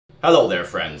Hello there,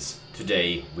 friends.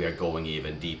 Today we are going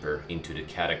even deeper into the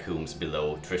catacombs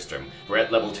below Tristram. We're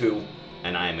at level 2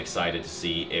 and I am excited to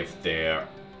see if there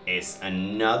is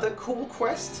another cool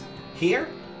quest here.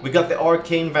 We got the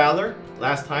Arcane Valor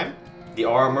last time. The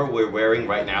armor we're wearing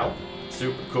right now.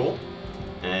 Super cool.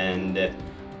 And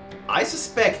I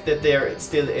suspect that there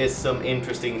still is some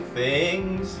interesting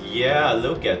things. Yeah,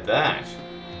 look at that.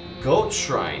 Goat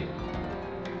Shrine.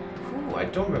 Ooh, I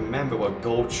don't remember what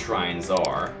goat shrines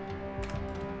are.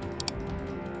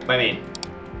 I mean,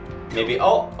 maybe,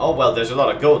 oh well, there's a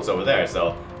lot of goats over there,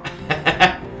 so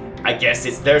I guess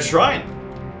it's their shrine.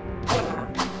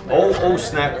 Oh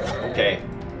snap, okay.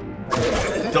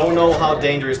 Don't know how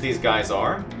dangerous these guys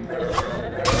are,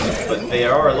 but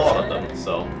there are a lot of them,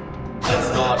 so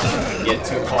let's not get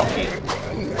too cocky.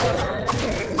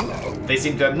 They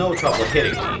seem to have no trouble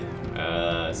hitting me,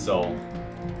 so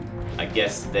I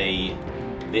guess they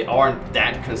aren't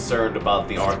that concerned about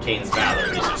the Arcane's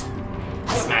Valor. They just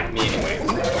smack me anyway.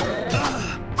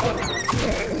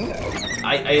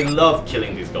 I love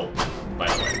killing these goatmen, by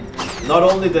the way. Not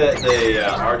only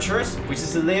the archers, which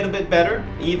is a little bit better,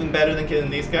 even better than killing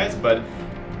these guys, but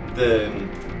the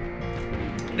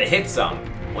hit sound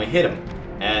when you hit them,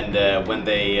 and when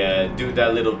they do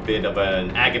that little bit of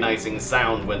an agonizing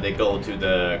sound when they go to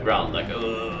the ground, like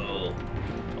oh,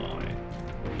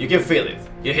 you can feel it.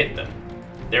 You hit them,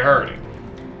 they're hurting.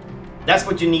 That's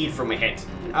what you need from a hit.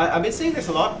 I've been saying this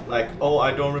a lot, like, oh,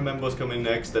 I don't remember what's coming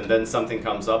next, and then something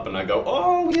comes up, and I go,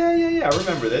 oh, yeah, I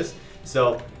remember this.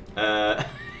 So, I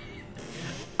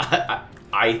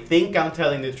think I'm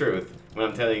telling the truth when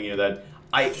I'm telling you that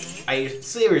I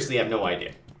seriously have no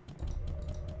idea.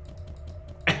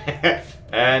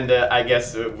 And I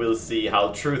guess we'll see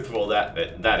how truthful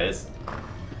that is.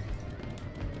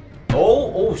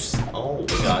 Oh, we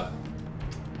got...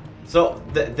 So,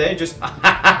 they're just...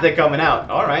 they're coming out,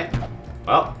 alright.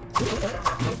 Well,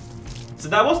 so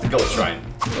that was the goat shrine.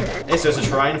 It's just a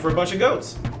shrine for a bunch of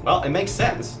goats. Well, it makes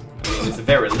sense. I mean, it's a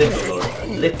very literal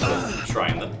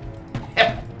shrine then.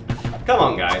 Come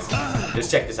on, guys. Just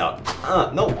check this out.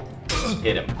 No.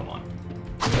 Hit him, come on.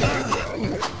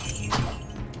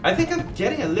 I think I'm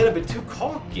getting a little bit too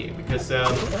cocky because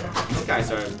these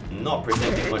guys are not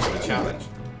presenting much of a challenge.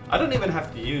 I don't even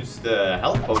have to use the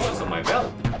health potions on my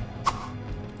belt.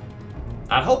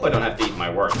 I hope I don't have to eat my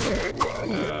words,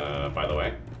 by the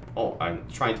way. Oh, I'm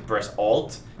trying to press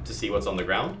Alt to see what's on the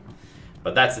ground.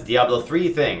 But that's the Diablo 3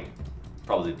 thing.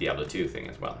 Probably the Diablo 2 thing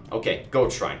as well. Okay,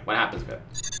 Goat Shrine. What happens with it?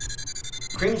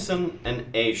 Crimson and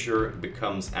Azure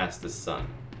becomes as the sun.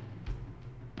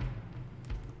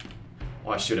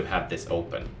 Oh, I should have had this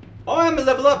open. Oh, I'm a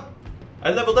level up!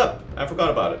 I leveled up. I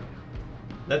forgot about it.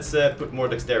 Let's put more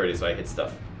dexterity so I hit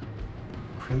stuff.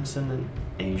 Crimson and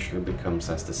Azure becomes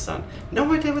as the sun.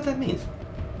 No idea what that means.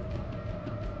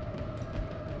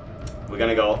 We're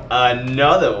gonna go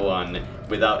another one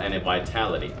without any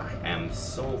vitality. I am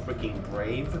so freaking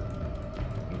brave.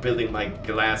 Building my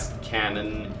glass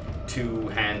cannon,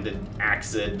 two-handed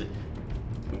axed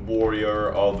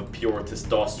warrior of pure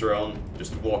testosterone,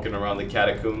 just walking around the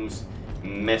catacombs,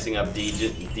 messing up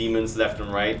demons left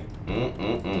and right.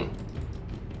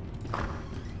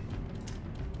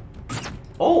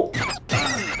 Oh!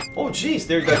 Oh jeez,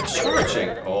 they're like charging.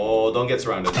 Oh, don't get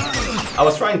surrounded. I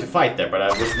was trying to fight there, but I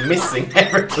was missing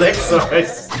every click, so I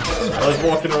was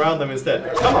walking around them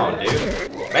instead. Come on,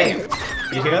 dude. Bam!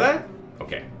 You hear that?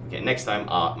 Okay. Okay, next time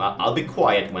I'll be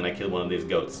quiet when I kill one of these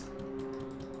goats.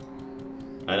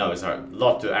 I know, it's hard. A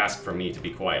lot to ask for me to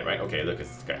be quiet, right? Okay, look at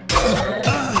this guy. That's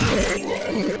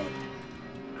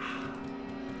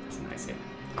a nice hit.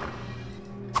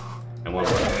 And one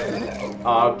more.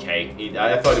 Okay,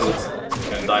 I thought he was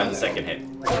gonna die on the second hit.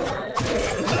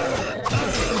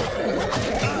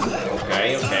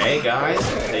 Okay, guys,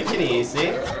 take it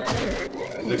easy.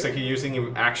 Looks like you're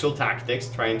using actual tactics,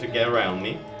 trying to get around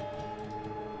me.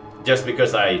 Just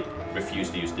because I refuse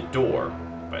to use the door,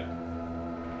 but...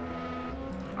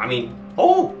 I mean...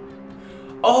 Oh!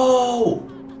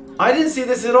 I didn't see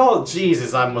this at all!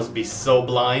 Jesus, I must be so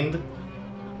blind.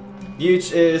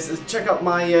 Check out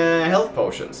my health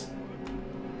potions.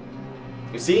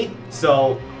 You see?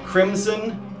 So,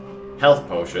 Crimson health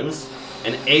potions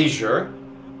and Azure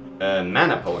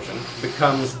mana potion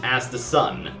becomes as the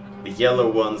sun. The yellow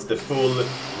ones, the full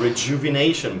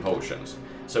rejuvenation potions.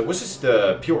 So it was just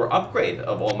a pure upgrade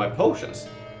of all my potions.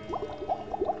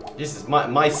 This is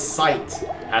my sight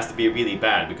has to be really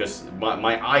bad because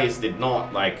my eyes did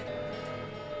not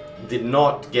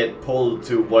get pulled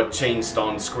to what changed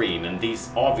on screen, and these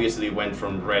obviously went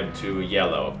from red to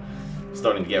yellow.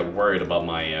 Starting to get worried about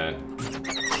my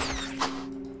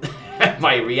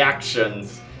my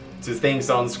reactions to things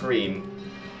on screen.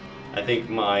 I think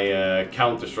my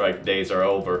Counter-Strike days are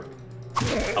over.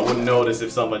 I wouldn't notice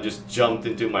if someone just jumped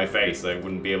into my face. I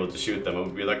wouldn't be able to shoot them. I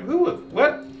would be like,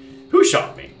 what? Who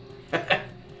shot me?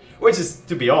 Which is,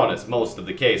 to be honest, most of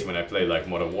the case when I play like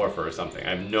Modern Warfare or something. I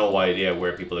have no idea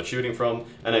where people are shooting from,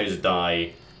 and I just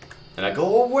die. And I go,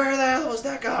 oh, where the hell was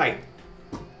that guy?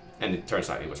 And it turns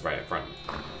out he was right in front of me.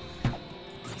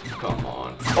 Come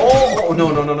on. Oh, no.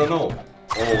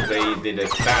 Oh, they did a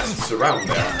fast surround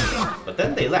there. But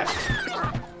then they left.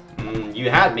 You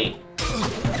had me.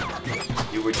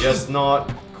 You were just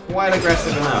not quite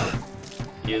aggressive enough.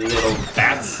 You little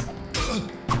bats.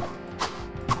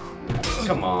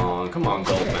 Come on,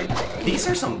 Goldman. These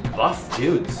are some buff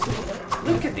dudes.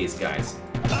 Look at these guys.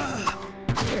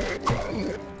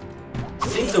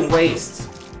 Seems a waste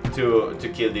to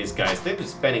kill these guys. They've been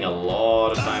spending a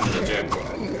lot of time in the gym.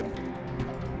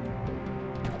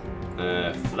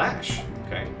 Flash.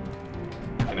 Okay.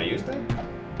 Can I use that?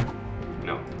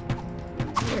 No.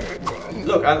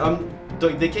 Look,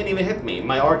 they can't even hit me.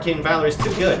 My Arcane Valor is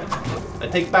too good. I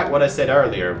take back what I said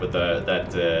earlier with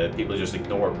that people just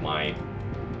ignored my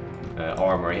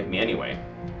armor and hit me anyway.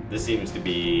 This seems to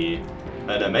be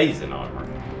an amazing armor.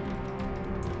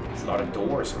 There's a lot of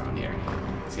doors around here.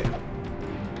 Let's get it.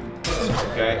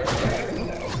 Okay.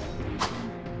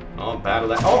 Oh,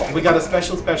 battle. Oh, we got a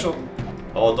special.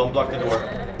 Oh, don't block the door.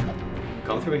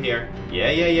 Come through here.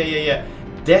 Yeah.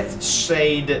 Death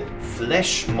Shade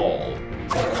Flesh Maul.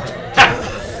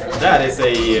 That is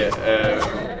a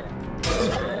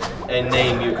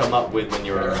name you come up with when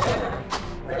you're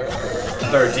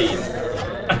 13.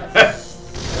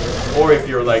 Or if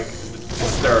you're like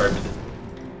Disturbed.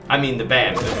 I mean the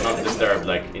band, not Disturbed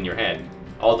like in your head.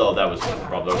 Although that was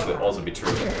probably also be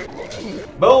true.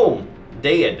 Boom!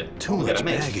 Dead. Too much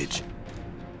baggage.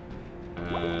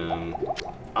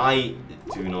 I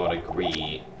do not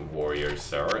agree, warrior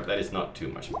sir. That is not too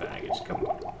much baggage. Come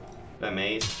on. That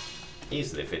maze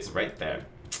easily fits right there.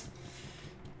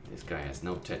 This guy has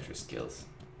no Tetris skills.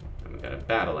 And we got a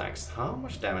battle axe. How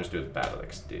much damage do a battle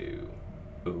axe do?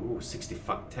 Ooh,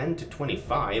 65, 10 to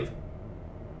 25.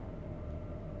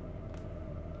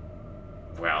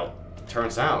 Well,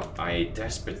 turns out I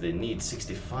desperately need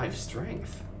 65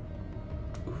 strength.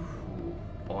 Ooh.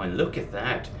 Oh, and look at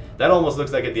that. That almost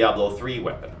looks like a Diablo 3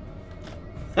 weapon.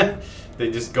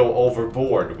 They just go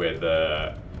overboard with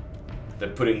they're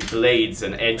putting blades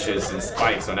and edges and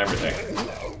spikes on everything.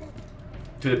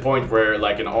 To the point where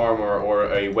like an armor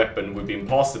or a weapon would be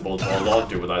impossible to hold on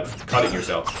to without cutting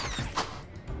yourself.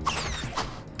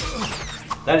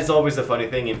 That is always a funny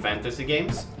thing in fantasy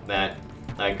games, that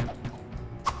like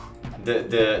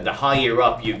the higher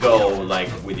up you go, like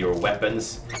with your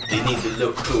weapons, they need to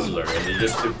look cooler and they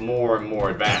just look more and more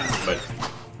advanced. But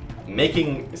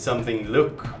making something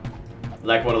look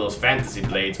like one of those fantasy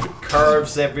blades with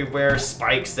curves everywhere,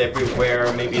 spikes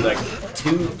everywhere, maybe like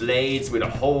 2 blades with a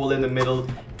hole in the middle,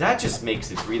 that just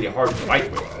makes it really hard to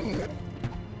fight with.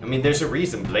 I mean, there's a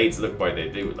reason blades look why they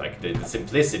do, like the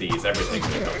simplicity is everything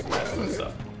when it comes to that sort of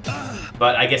stuff.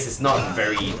 But I guess it's not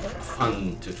very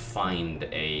fun to find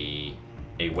a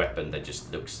weapon that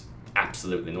just looks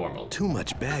absolutely normal. Too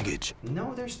much baggage.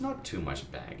 No, there's not too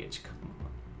much baggage, come on.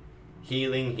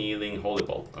 Healing, holy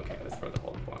bolt. Okay, let's throw the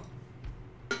holy bolt.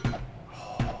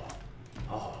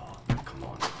 Oh, come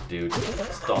on, dude.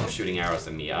 Stop shooting arrows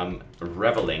at me. I'm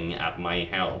reveling at my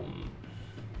helm.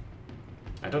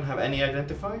 I don't have any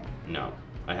identify? No.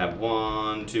 I have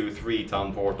 1, 2, 3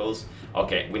 town portals.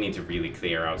 Okay, we need to really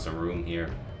clear out some room here.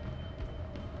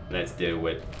 Let's do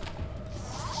it.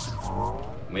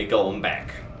 We're going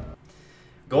back.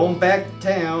 Going back to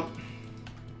town.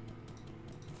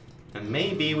 And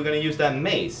maybe we're gonna use that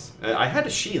mace. I had a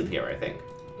shield here, I think.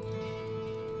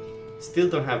 Still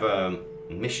don't have a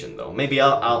mission though. Maybe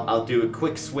I'll do a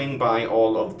quick swing by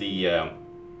all of the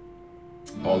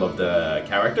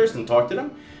characters and talk to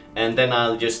them, and then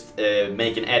I'll just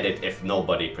make an edit if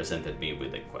nobody presented me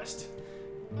with a quest.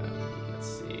 Let's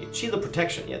see, shield of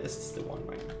protection. Yeah, this is the one,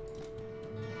 right?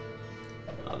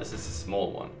 Oh, this is a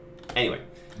small one. Anyway,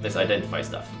 let's identify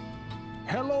stuff.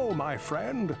 Hello, my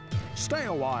friend. Stay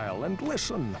a while and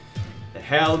listen. The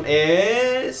helm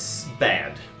is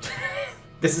bad.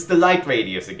 This is the light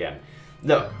radius again.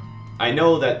 Look, I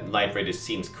know that light radius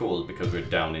seems cool because we're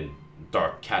down in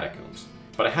dark catacombs,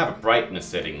 but I have a brightness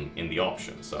setting in the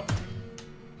options, so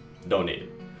don't need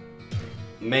it.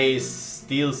 Maze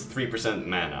steals 3%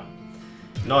 mana.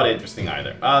 Not interesting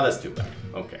either. Ah, that's too bad.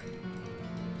 Okay.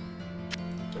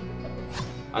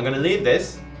 I'm gonna leave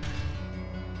this.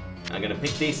 I'm gonna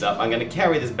pick these up. I'm gonna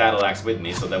carry this battle axe with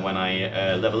me so that when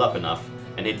I level up enough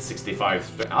and hit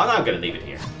 65, I'm gonna leave it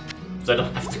here. so I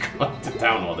don't have to go up to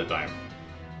town all the time.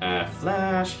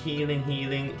 Flash, healing,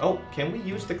 healing. Oh, can we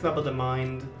use the Club of the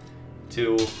Mind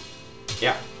to...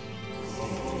 Yeah.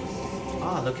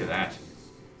 Ah, look at that.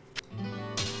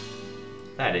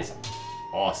 That is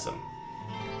awesome.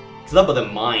 Club of the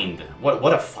Mind.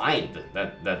 What a find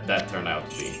that turned out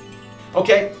to be.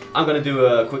 Okay, I'm gonna do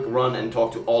a quick run and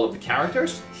talk to all of the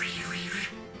characters.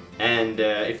 And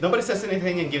if nobody says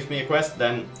anything and gives me a quest,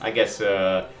 then I guess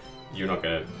you're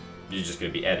just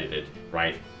gonna be edited,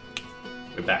 right?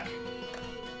 We're back.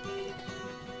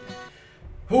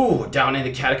 Ooh, down in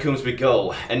the catacombs we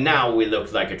go. And now we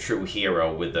look like a true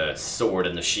hero with a sword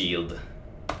and a shield.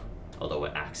 Although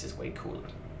an axe is way cooler,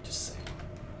 just saying.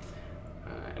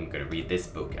 I'm gonna read this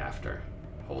book after.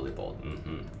 Holy Bolt.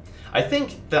 I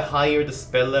think the higher the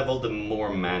spell level, the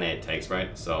more mana it takes,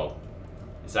 right? So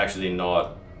it's actually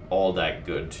not all that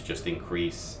good to just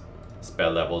increase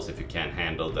spell levels if you can't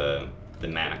handle the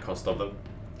mana cost of them.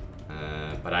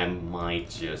 But I might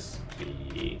just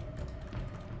be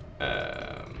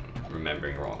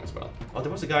remembering wrong as well. Oh,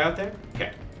 there was a guy out there?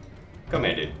 Okay. Come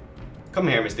here, dude. Come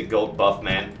here, Mr. Gold Buff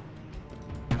Man.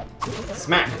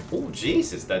 Smack! Oh,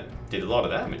 Jesus, that did a lot of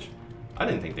damage. I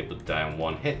didn't think they would die in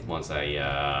one hit once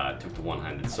I took the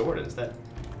one-handed sword instead.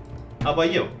 How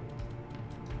about you?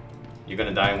 You're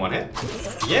gonna die in one hit?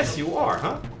 Yes, you are,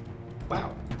 huh?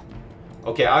 Wow.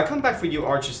 Okay, I'll come back for you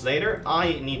archers later.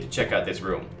 I need to check out this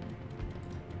room.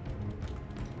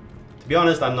 To be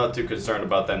honest, I'm not too concerned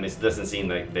about them. It doesn't seem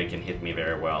like they can hit me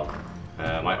very well.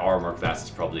 My armor class is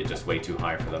probably just way too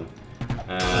high for them.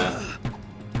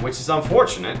 Which is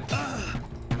unfortunate,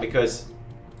 because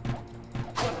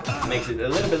it makes it a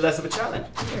little bit less of a challenge.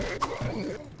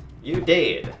 You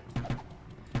did.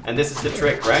 And this is the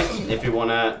trick, right? If you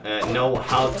wanna know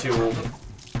how to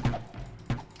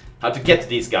get to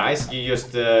these guys, you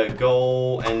just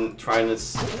go and try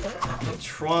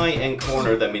and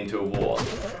corner them into a wall.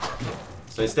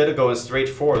 So instead of going straight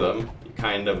for them, you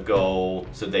kind of go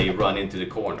so they run into the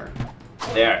corner.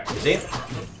 There, you see?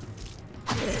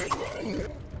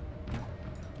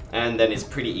 And then it's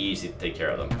pretty easy to take care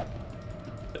of them.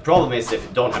 The problem is if you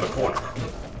don't have a corner,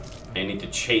 and you need to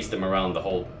chase them around the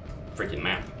whole freaking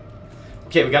map.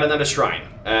 Okay, we got another shrine.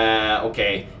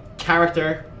 Okay,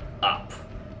 character up.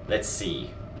 Let's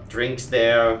see. Drinks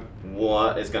there.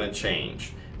 What is gonna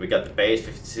change? We got the base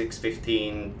 56,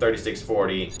 15, 36,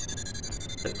 40.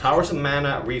 The powers of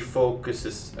mana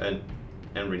refocuses and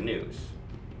renews.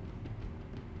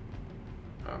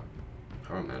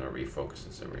 Power mana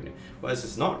refocuses and renews. Well,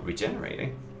 it's not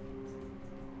regenerating.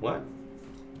 What?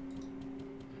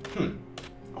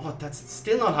 Oh, that's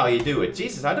still not how you do it.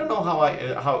 Jesus, I don't know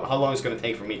how long it's gonna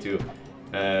take for me to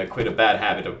quit a bad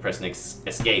habit of pressing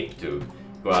escape to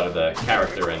go out of the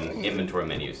character and inventory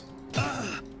menus.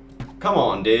 Come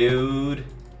on, dude.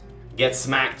 Get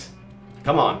smacked.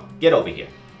 Come on, get over here.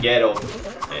 Get over.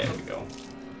 There we go.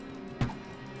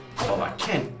 Oh, I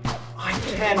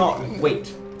cannot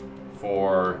wait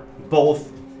for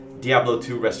both Diablo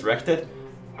 2 Resurrected.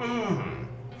 Oh,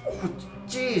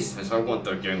 Jesus, I want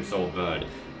that game so bad.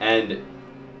 And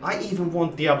I even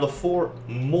want Diablo 4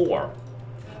 more.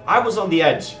 I was on the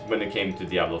edge when it came to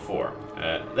Diablo 4.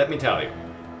 Let me tell you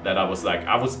that I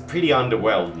was pretty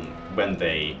underwhelmed when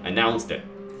they announced it.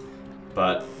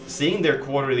 But seeing their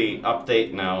quarterly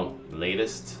update now,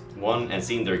 latest one, and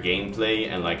seeing their gameplay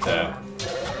and like the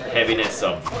heaviness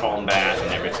of combat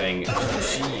and everything,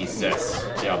 Jesus,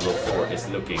 Diablo 4 is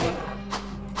looking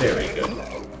very good.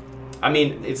 I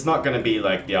mean, it's not gonna be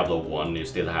like Diablo 1, you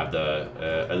still have the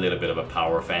a little bit of a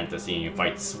power fantasy and you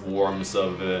fight swarms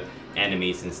of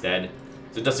enemies instead.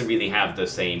 So it doesn't really have the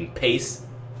same pace.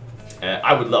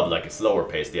 I would love like a slower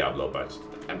paced Diablo, but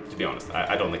to be honest,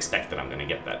 I don't expect that I'm gonna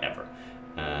get that ever.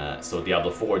 So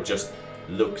Diablo 4 just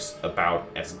looks about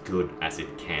as good as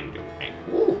it can do. And,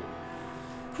 woo!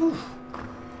 Whew.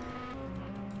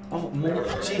 Oh, more.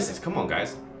 Jesus, come on,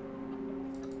 guys.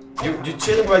 You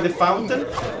chilling by the fountain?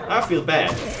 I feel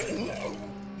bad.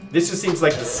 This just seems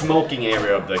like the smoking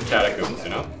area of the catacombs, you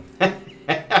know?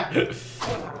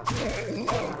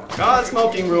 Ah,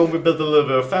 smoking room. We built a little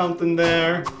bit of fountain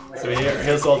there. So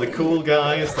here's all the cool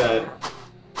guys that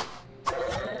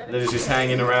are just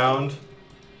hanging around.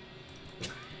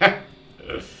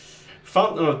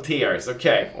 Fountain of Tears.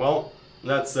 Okay, well,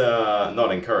 that's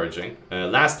not encouraging.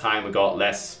 Last time we got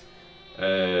less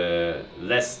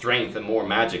strength and more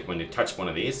magic when you touch one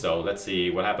of these, so let's see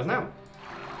what happens now.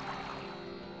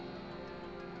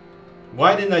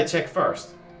 Why didn't I check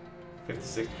first?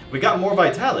 56. We got more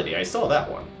vitality, I saw that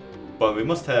one. But we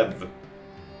must have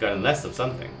gotten less of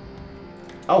something.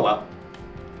 Oh well.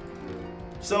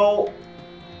 So,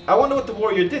 I wonder what the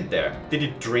warrior did there. Did he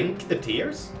drink the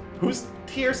tears? Whose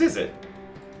tears is it?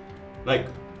 Like,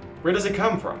 where does it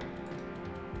come from?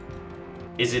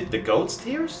 Is it the goat's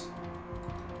tears?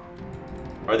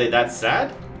 Are they that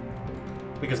sad?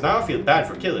 Because now I feel bad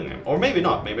for killing them. Or maybe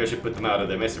not. Maybe I should put them out of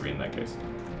their misery in that case.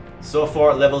 So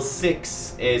far, level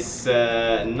 6 is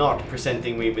not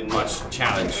presenting me with much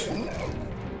challenge.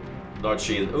 Lord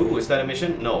Shield. Ooh, is that a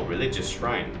mission? No, religious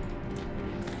shrine.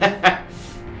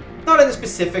 Not any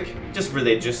specific, just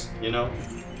religious, you know.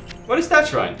 What is that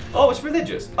shrine? Oh, it's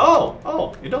religious.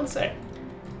 Oh, you don't say.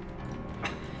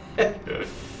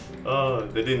 Oh,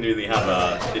 they didn't really have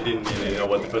a... They didn't really know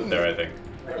what to put there, I think.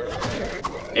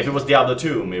 If it was Diablo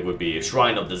 2, it would be a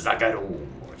Shrine of the Zagaru,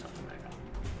 or something like that.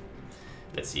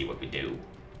 Let's see what we do.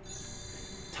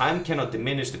 Time cannot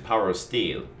diminish the power of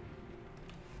steel.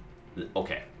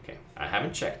 Okay. I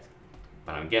haven't checked,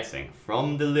 but I'm guessing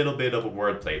from the little bit of a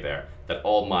wordplay there that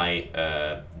all my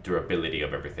durability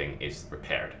of everything is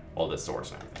repaired. All the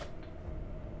swords and everything.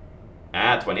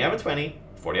 20 out of 20.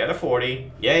 40 out of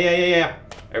 40. Yeah.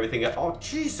 Everything. Oh,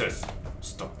 Jesus.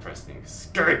 Stop pressing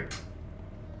escape.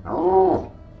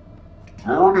 Oh,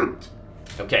 darn it.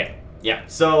 Okay. Yeah.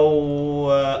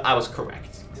 So, I was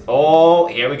correct. Oh,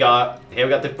 here we got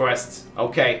the breast.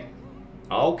 Okay.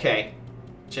 Oh,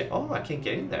 I can't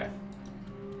get in there.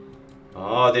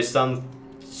 Oh, there's some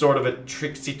sort of a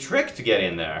tricksy trick to get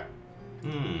in there.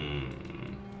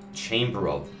 Chamber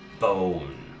of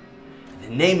Bone. They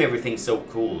name everything so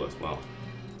cool as well.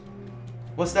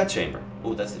 What's that chamber?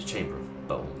 Oh, that's the Chamber of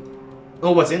Bone.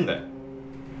 Oh, what's in there?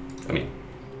 I mean,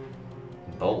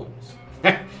 bones.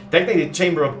 Technically,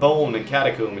 Chamber of Bone and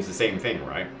Catacomb is the same thing,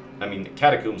 right? I mean,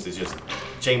 Catacombs is just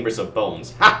chambers of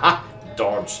bones. Haha!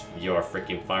 Dodge your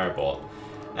freaking fireball.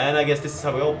 And I guess this is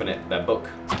how we open it, that book.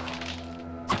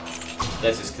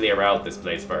 Let's just clear out this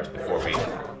place first before we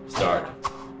start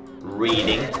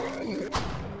reading.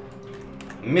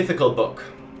 Mythical book.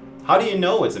 How do you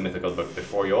know it's a mythical book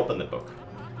before you open the book?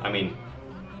 I mean,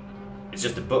 it's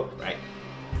just a book, right?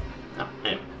 No,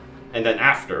 anyway. And then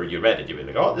after you read it, you'll be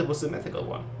like, oh, this was a mythical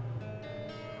one.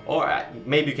 Or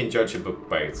maybe you can judge a book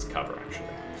by its cover, actually.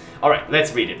 Alright,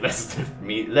 let's read it.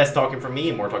 Less talking from me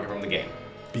and more talking from the game.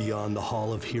 Beyond the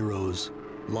Hall of Heroes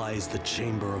lies the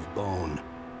Chamber of Bone.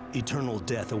 Eternal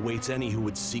death awaits any who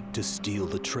would seek to steal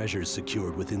the treasures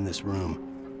secured within this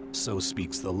room. So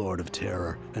speaks the Lord of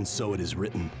Terror, and so it is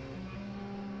written.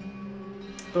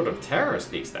 Lord of Terror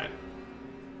speaks that.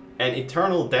 And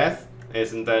eternal death,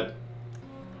 isn't that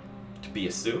to be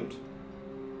assumed?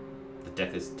 The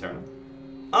death is eternal?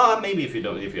 Maybe if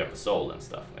you have a soul and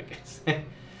stuff, I guess.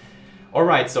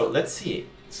 Alright, so let's see.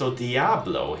 So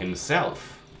Diablo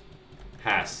himself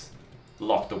has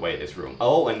locked away this room.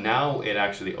 Oh, and now it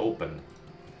actually opened.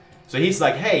 So he's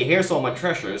like, hey, here's all my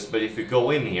treasures, but if you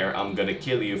go in here, I'm gonna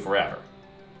kill you forever.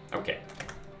 Okay.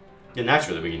 Then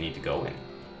naturally we need to go in.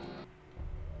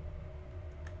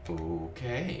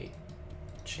 Okay.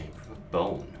 Chamber of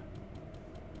Bone.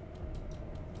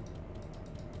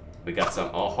 We got some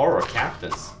horror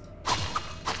captains.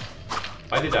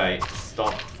 Why did I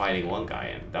stop fighting one guy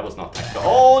and that was not tactical?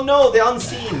 Oh no, the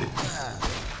unseen!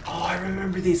 Oh, I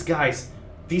remember these guys.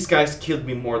 These guys killed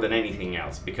me more than anything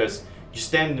else because you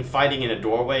stand fighting in a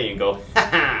doorway and go,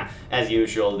 haha! As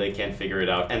usual, they can't figure it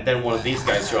out. And then one of these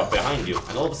guys show up behind you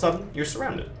and all of a sudden, you're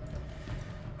surrounded.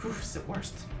 Whew, it's the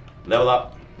worst. Level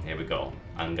up. Here we go.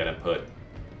 I'm gonna put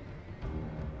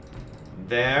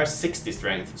there 60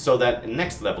 strength so that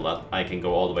next level up I can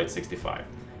go all the way to 65.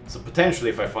 So potentially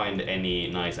if I find any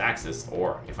nice axes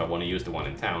or if I want to use the one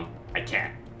in town, I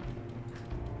can.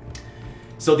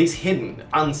 So these hidden,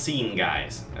 unseen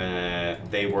guys,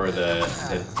 they were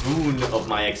the boon of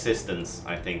my existence,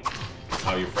 I think is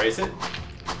how you phrase it.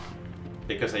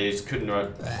 Because I just couldn't...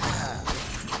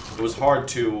 It was hard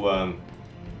to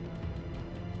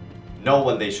know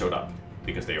when they showed up,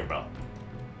 because they were, well,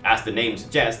 as the name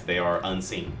suggests, they are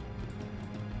unseen.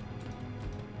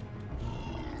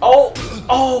 Oh!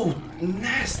 Oh!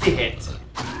 Nasty hit!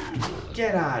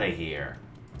 Get out of here.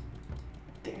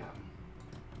 Damn.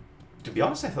 To be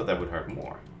honest, I thought that would hurt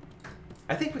more.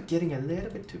 I think we're getting a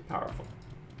little bit too powerful.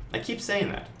 I keep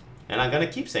saying that. And I'm gonna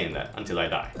keep saying that until I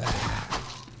die.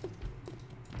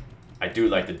 I do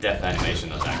like the death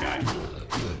animation of that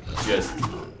guy. Just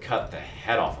cut the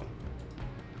head off him.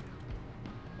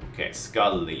 Okay,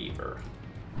 skull lever.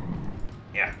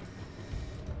 Yeah.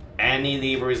 Any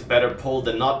lever is better pulled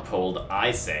than not pulled,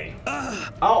 I say.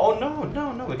 Oh,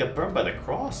 no, we got burned by the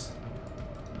cross.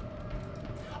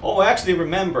 Oh, I actually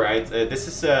remember, this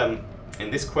is, in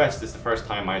this quest, this is the first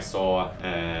time I saw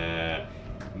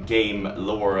game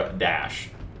lore dash.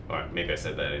 Or maybe I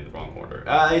said that in the wrong order.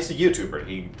 He's a YouTuber.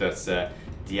 He does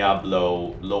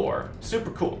Diablo lore.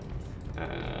 Super cool.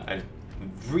 I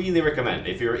really recommend.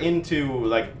 If you're into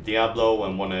like Diablo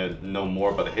and want to know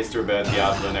more about the history about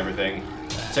Diablo and everything,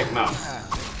 check him out.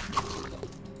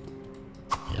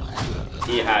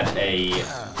 He had a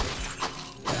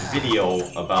video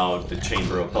about the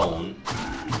Chamber of Bone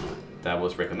that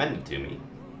was recommended to me.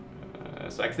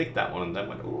 So I clicked that one and then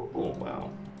went, oh wow.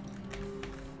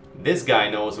 This guy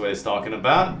knows what he's talking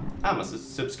about. I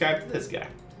must subscribe to this guy.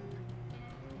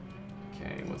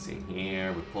 Okay, what's in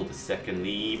here? We pulled the second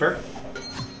lever.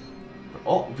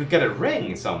 Oh, we got a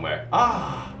ring somewhere.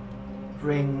 Ah,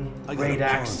 ring, great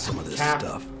axe, some of this cap.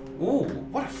 stuff. Ooh,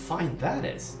 what a find that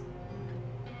is.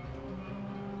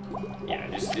 Yeah,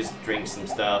 just drink some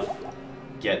stuff.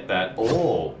 Get that.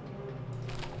 Oh,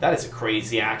 that is a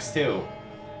crazy axe too.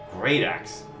 Great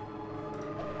axe.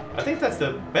 I think that's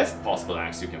the best possible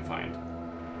axe you can find.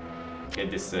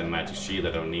 Get this magic shield,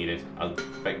 I don't need it. I'll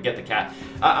get the cat.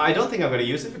 I don't think I'm going to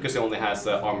use it because it only has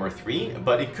armor 3,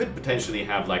 but it could potentially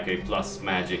have like a plus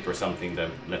magic or something that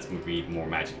lets me read more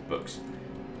magic books.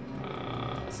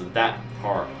 So that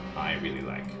part I really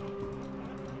like.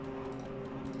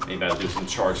 Maybe I'll do some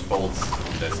charge bolts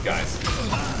on this, guys.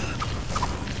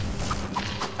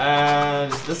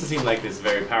 This doesn't seem like this is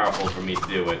very powerful for me to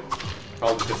do it.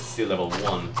 Probably because it's still level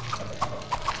 1.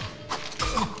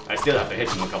 I still have to hit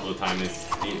them a couple of times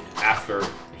after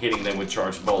hitting them with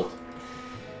charged bolt.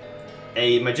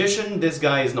 A magician, this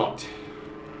guy is not.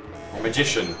 A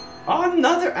magician. Oh,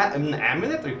 another an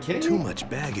amulet? Are you kidding me? Too much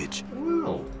baggage.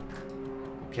 Wow.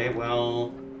 Okay,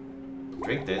 well,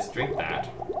 drink this, drink that,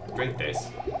 drink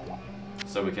this.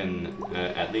 So we can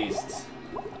at least...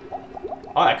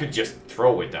 Oh, I could just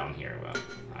throw it down here. Well,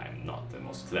 I'm not the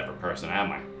most clever person,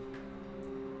 am I?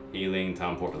 Healing,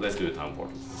 town portal. Let's do a town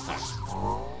portal this time.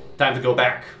 Time to go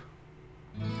back.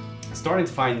 I'm starting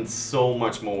to find so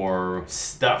much more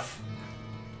stuff.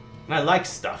 And I like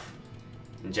stuff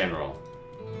in general.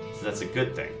 So that's a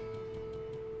good thing.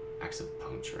 Axe of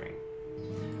puncturing.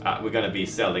 We're gonna be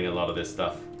selling a lot of this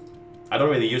stuff. I don't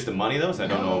really use the money though, so I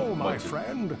don't know my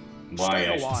friend. why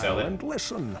I should sell it. And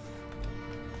listen.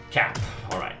 Cap,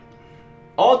 alright.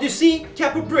 Oh, do you see?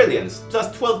 Cap of Brilliance,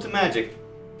 plus 12 to magic.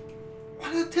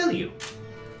 What did I tell you?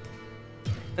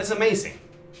 That's amazing.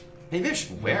 Maybe I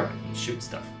should wear it and shoot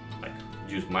stuff. Like,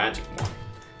 use magic more.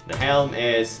 The helm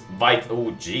is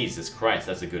oh, Jesus Christ,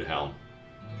 that's a good helm.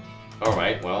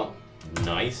 Alright, well,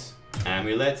 nice.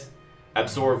 Amulet.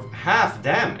 Absorb half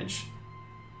damage.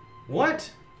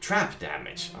 What? Trap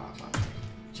damage. Oh, wow.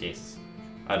 Jesus.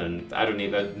 I don't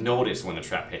even notice when a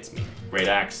trap hits me. Great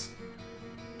axe.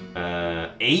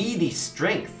 80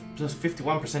 strength plus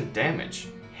 51% damage.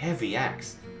 Heavy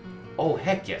axe. Oh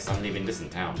heck yes, I'm leaving this in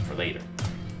town for later.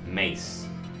 Mace.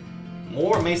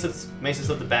 More maces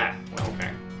of the bat. Well,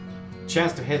 okay.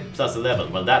 Chance to hit plus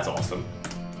 11. Well, that's awesome.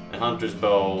 A hunter's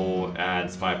bow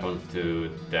adds 5 points to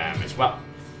damage. Well,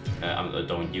 I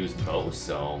don't use bows,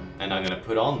 so... And I'm gonna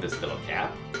put on this little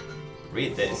cap.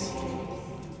 Read this.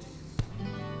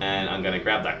 And I'm gonna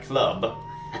grab that club.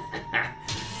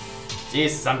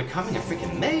 Jesus, I'm becoming a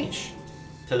freaking mage.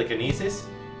 Telekinesis.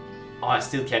 Oh, I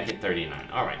still can't hit 39.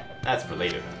 Alright, that's for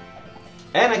later then.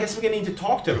 And I guess we're gonna need to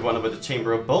talk to everyone about the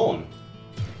Chamber of Bone.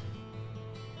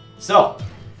 So,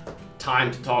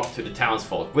 time to talk to the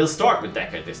townsfolk. We'll start with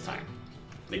Deckard this time.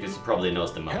 Because he probably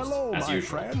knows the most, Hello, as my usual.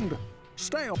 friend.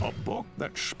 Stay up. A book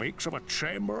that speaks of a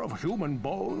chamber of human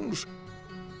bones?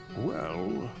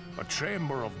 Well, a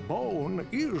chamber of bone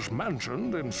is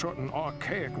mentioned in certain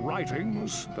archaic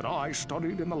writings that I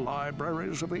studied in the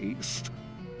libraries of the East.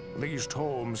 These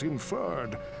tomes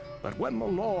inferred that when the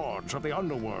lords of the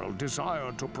underworld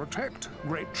desired to protect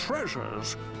great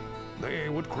treasures, they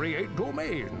would create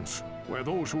domains where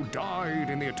those who died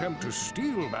in the attempt to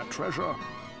steal that treasure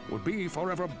would be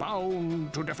forever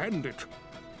bound to defend it.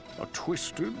 A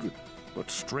twisted,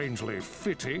 but strangely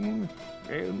fitting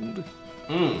end.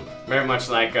 Very much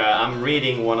like I'm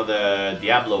reading one of the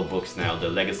Diablo books now, The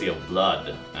Legacy of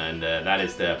Blood, and that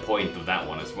is the point of that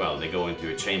one as well. They go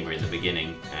into a chamber in the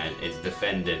beginning, and it's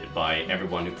defended by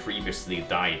everyone who previously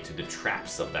died to the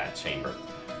traps of that chamber.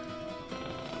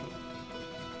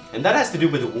 And that has to do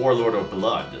with the Warlord of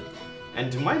Blood. And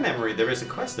to my memory, there is a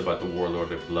quest about the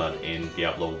Warlord of Blood in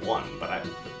Diablo 1, but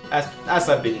as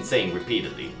I've been saying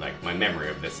repeatedly, like, my memory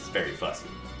of this is very fuzzy.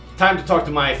 Time to talk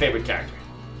to my favorite character.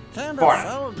 Time to Farnham.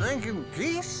 settle drink in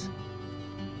peace?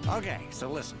 Okay,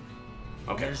 so listen.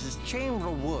 Okay. There's this Chamber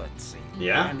of Wood, see?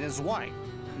 Yeah? And his wife,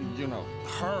 you know,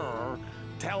 her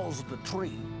tells the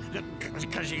tree,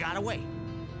 because you gotta wait.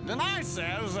 Then I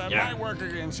says that Yeah. might work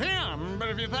against him, but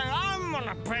if you think I'm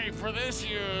gonna pay for this,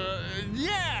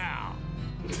 yeah.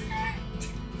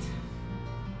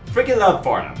 Freaking love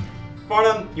Farnham.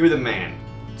 Farnham, you're the man.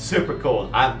 Super cool.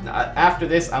 After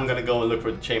this, I'm gonna go and look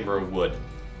for the Chamber of Wood.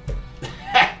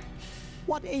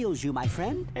 What ails you, my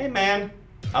friend? Hey man,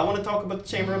 I want to talk about the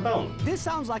Chamber of Bone. This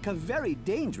sounds like a very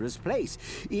dangerous place.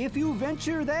 If you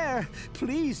venture there,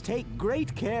 please take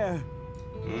great care.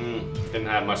 Didn't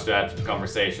have much to add to the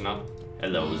conversation, huh?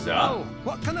 Hello, Za. Oh,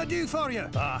 what can I do for you?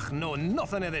 Ach, no,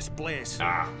 nothing of this place.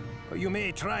 Ah, But you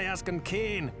may try asking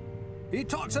Kane. He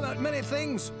talks about many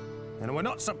things, and we're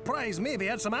not surprised maybe he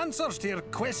had some answers to your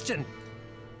question.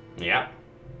 yeah.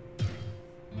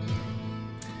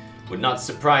 Would not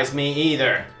surprise me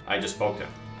either. I just spoke to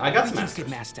him. I got some Greetings, answers. good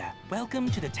master. Welcome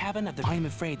to the Tavern of the... I'm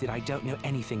afraid that I don't know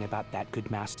anything about that, good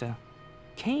master.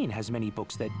 Kane has many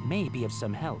books that may be of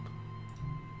some help.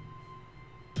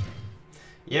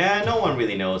 Yeah, no one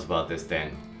really knows about this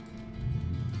then.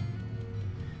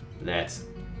 Let's...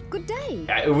 Good day.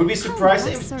 It would be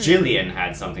surprising Oh, if sorry. Jillian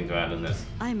had something to add on this.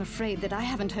 I'm afraid that I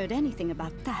haven't heard anything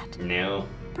about that. No.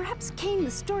 Perhaps Kane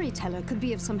the storyteller could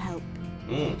be of some help.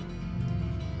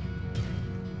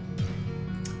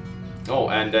 Oh,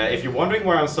 and if you're wondering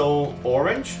why I'm so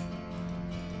orange,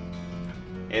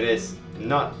 it is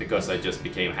not because I just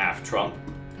became half Trump.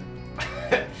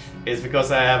 It's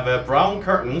because I have brown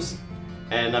curtains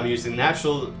and I'm using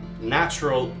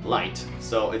natural light,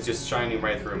 so it's just shining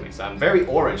right through me. So I'm very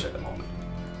orange at the moment.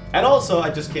 And also,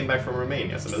 I just came back from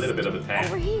Romania, so I'm a little bit of a Over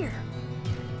tan. here.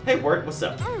 Hey, Word, what's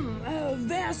up? A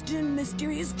vast and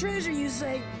mysterious treasure, you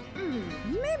say?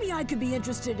 Maybe I could be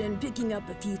interested in picking up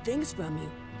a few things from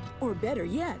you. Or better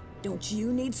yet, don't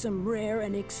you need some rare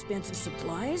and expensive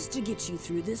supplies to get you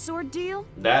through this ordeal?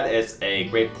 That is a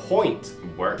great point,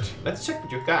 Word. Let's check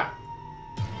what you got.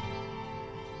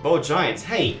 Bow Giants,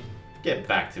 hey, get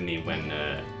back to me when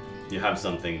you have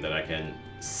something that I can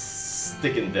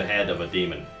stick in the head of a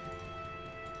demon.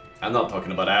 I'm not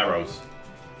talking about arrows.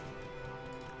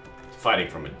 Fighting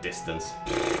from a distance.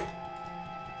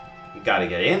 You gotta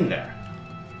get in there.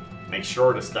 Make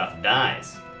sure the stuff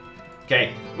dies.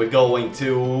 Okay, we're going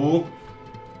to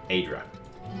Adra.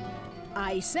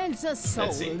 I sense a soul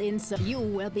Let's see. inside. You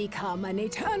will become an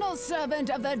eternal servant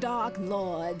of the Dark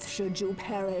Lords should you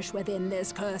perish within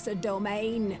this cursed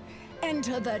domain.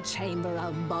 Enter the Chamber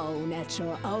of Bone at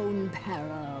your own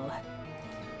peril.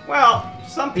 Well,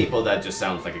 some people that just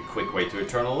sounds like a quick way to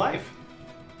eternal life.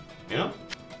 You know?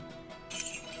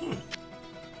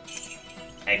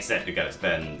 Except you gotta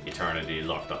spend eternity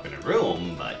locked up in a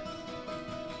room, but...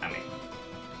 I mean...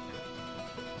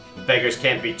 Beggars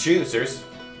can't be choosers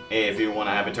if you want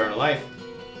to have eternal life.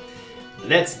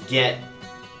 Let's get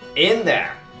in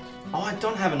there! Oh, I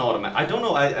don't have an automatic... I don't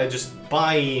know, I just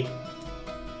buy...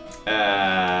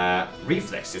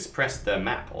 reflex, just press the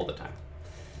map all the time.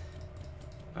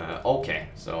 Okay,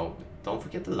 so don't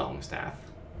forget the long staff.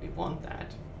 We want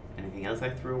that. Anything else I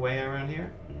threw away around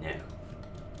here? No.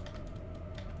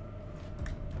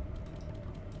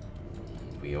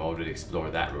 We already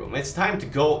explored that room. It's time to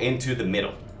go into the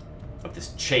middle of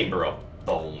this Chamber of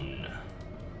Bone.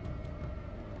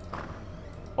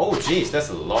 Oh jeez, that's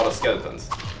a lot of skeletons.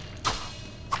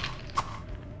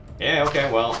 Yeah,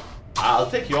 okay, well, I'll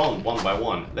take you on one by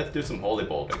one. Let's do some holy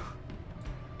bolting.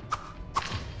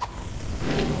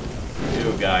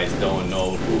 You guys don't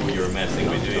know who you're messing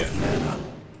with, do you?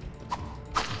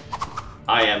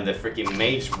 I am the freaking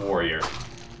mage warrior.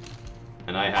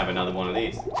 And I have another one of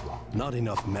these. Not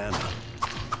enough mana.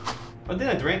 What did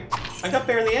I drink? I got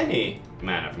barely any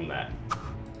mana from that.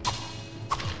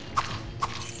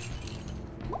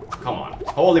 Come on,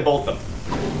 holy bolt them.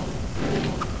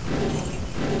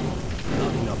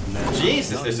 Not enough mana.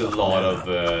 Jesus, Not there's a enough lot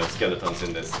mana. of skeletons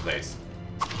in this place.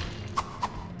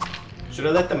 Should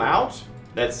I let them out?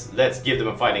 Let's give them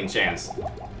a fighting chance.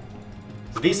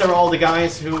 So these are all the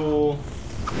guys who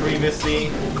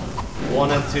previously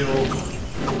wanted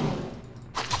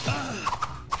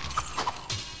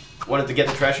to get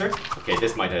the treasure. Okay,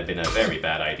 this might have been a very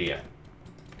bad idea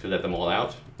to let them all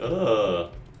out. Ugh.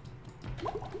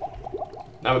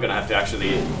 Now we're gonna have to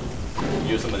actually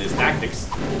use some of these tactics.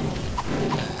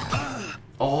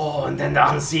 Oh, and then the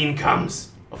unseen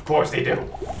comes. Of course they do.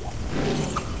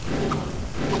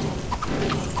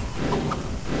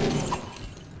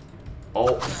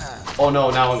 Oh no,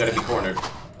 now I'm gonna be cornered.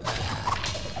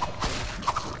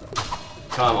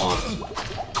 Come on.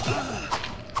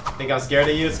 Think I'm scared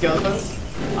of you, skeletons?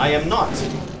 I am not.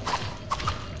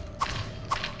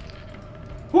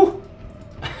 Whew.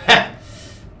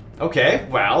 Okay,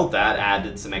 well, that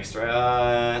added some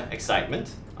extra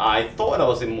excitement. I thought I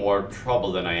was in more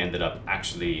trouble than I ended up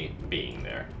actually being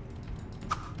there.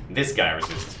 This guy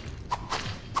resists.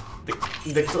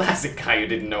 The classic guy who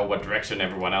didn't know what direction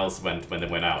everyone else went when they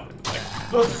went out.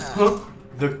 Like,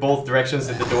 looked both directions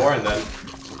at the door and then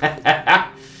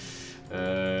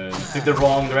took the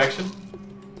wrong direction.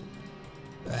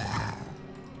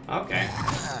 Okay.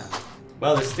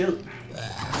 Well, there's still...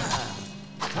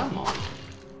 Come on.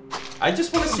 I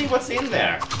just want to see what's in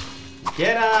there.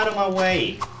 Get out of my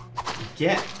way.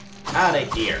 Get out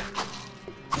of here.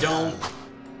 Don't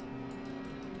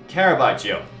care about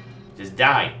you. Just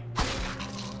die.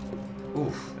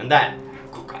 Oof. And that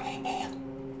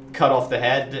cut off the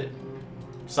head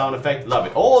sound effect. Love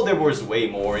it. Oh, there was way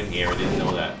more in here. I didn't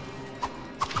know that.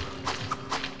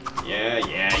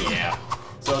 Yeah.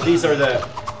 So these are the...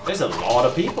 There's a lot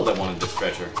of people that wanted this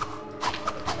treasure.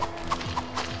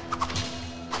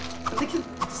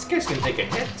 This guy's gonna take a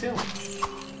hit too.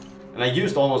 And I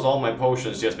used almost all my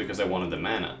potions just because I wanted the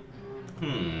mana.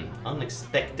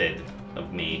 Unexpected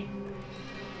of me.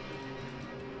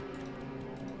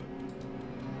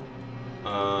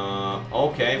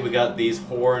 Okay, we got these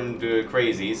horned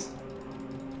crazies.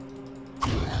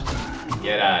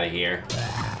 Get out of here.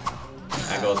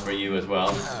 That goes for you as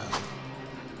well.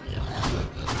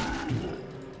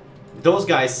 Those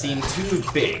guys seem too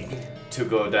big to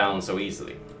go down so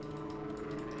easily.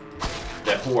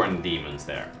 The horned demons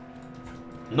there.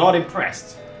 Not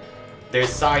impressed. Their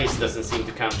size doesn't seem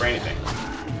to count for anything.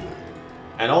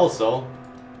 And also,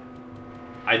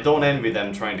 I don't envy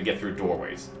them trying to get through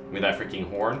doorways with that freaking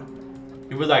horn.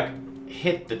 You would like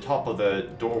hit the top of the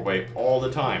doorway all the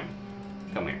time.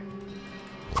 Come here.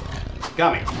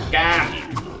 Come here. Come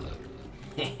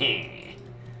here.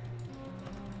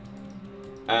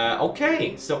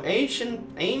 Okay, so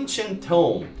ancient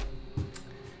tome.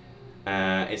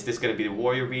 Is this gonna be the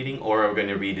warrior reading, or are we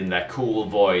gonna read in that cool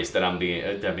voice that I've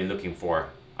been looking for?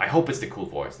 I hope it's the cool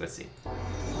voice. Let's see.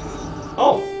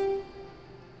 Oh,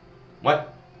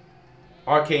 what?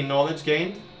 Arcane knowledge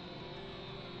gained.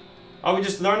 Oh, we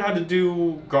just learned how to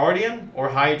do Guardian or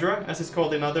Hydra, as it's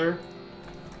called in other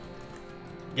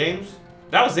games.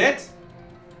 That was it.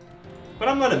 But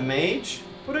I'm not a mage.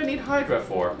 What do I need Hydra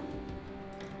for?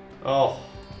 Oh,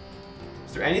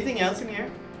 is there anything else in here?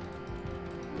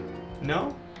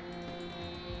 No?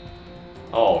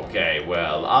 Okay,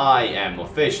 well, I am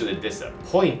officially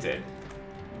disappointed.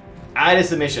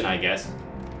 Added a mission, I guess.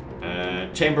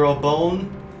 Chamber of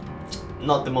Bone.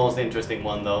 Not the most interesting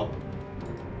one, though.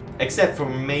 Except for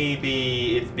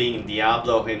maybe it being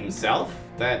Diablo himself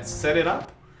that set it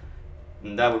up.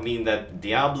 And that would mean that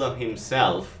Diablo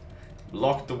himself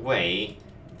locked away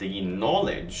the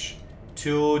knowledge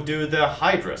to do the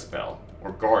Hydra spell.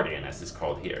 Or Guardian, as it's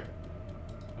called here.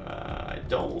 I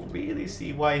don't really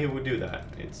see why he would do that.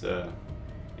 It's a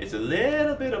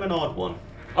little bit of an odd one.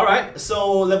 Alright,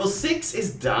 so level 6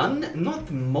 is done. Not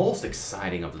the most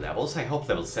exciting of levels. I hope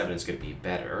level 7 is going to be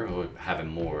better, or have a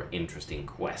more interesting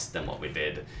quest than what we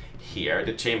did here.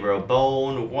 The Chamber of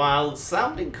Bone, while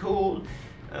sounding cool,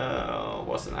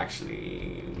 wasn't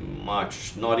actually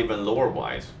much, not even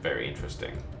lore-wise, very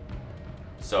interesting.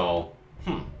 So,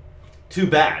 too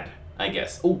bad, I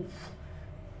guess. Ooh,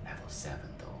 level 7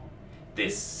 though.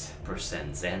 This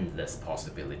presents endless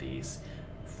possibilities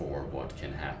for what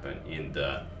can happen in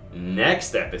the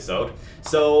next episode.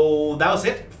 So that was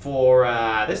it for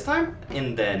this time.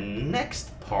 In the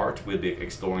next part, we'll be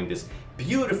exploring this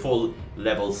beautiful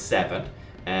level 7.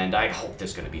 And I hope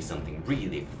there's going to be something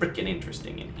really freaking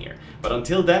interesting in here. But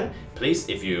until then, please,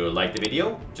 if you like the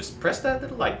video, just press that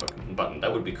little like button.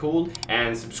 That would be cool.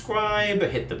 And subscribe,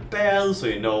 hit the bell so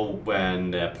you know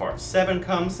when part 7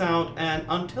 comes out. And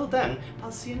until then,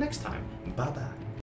 I'll see you next time. Bye-bye.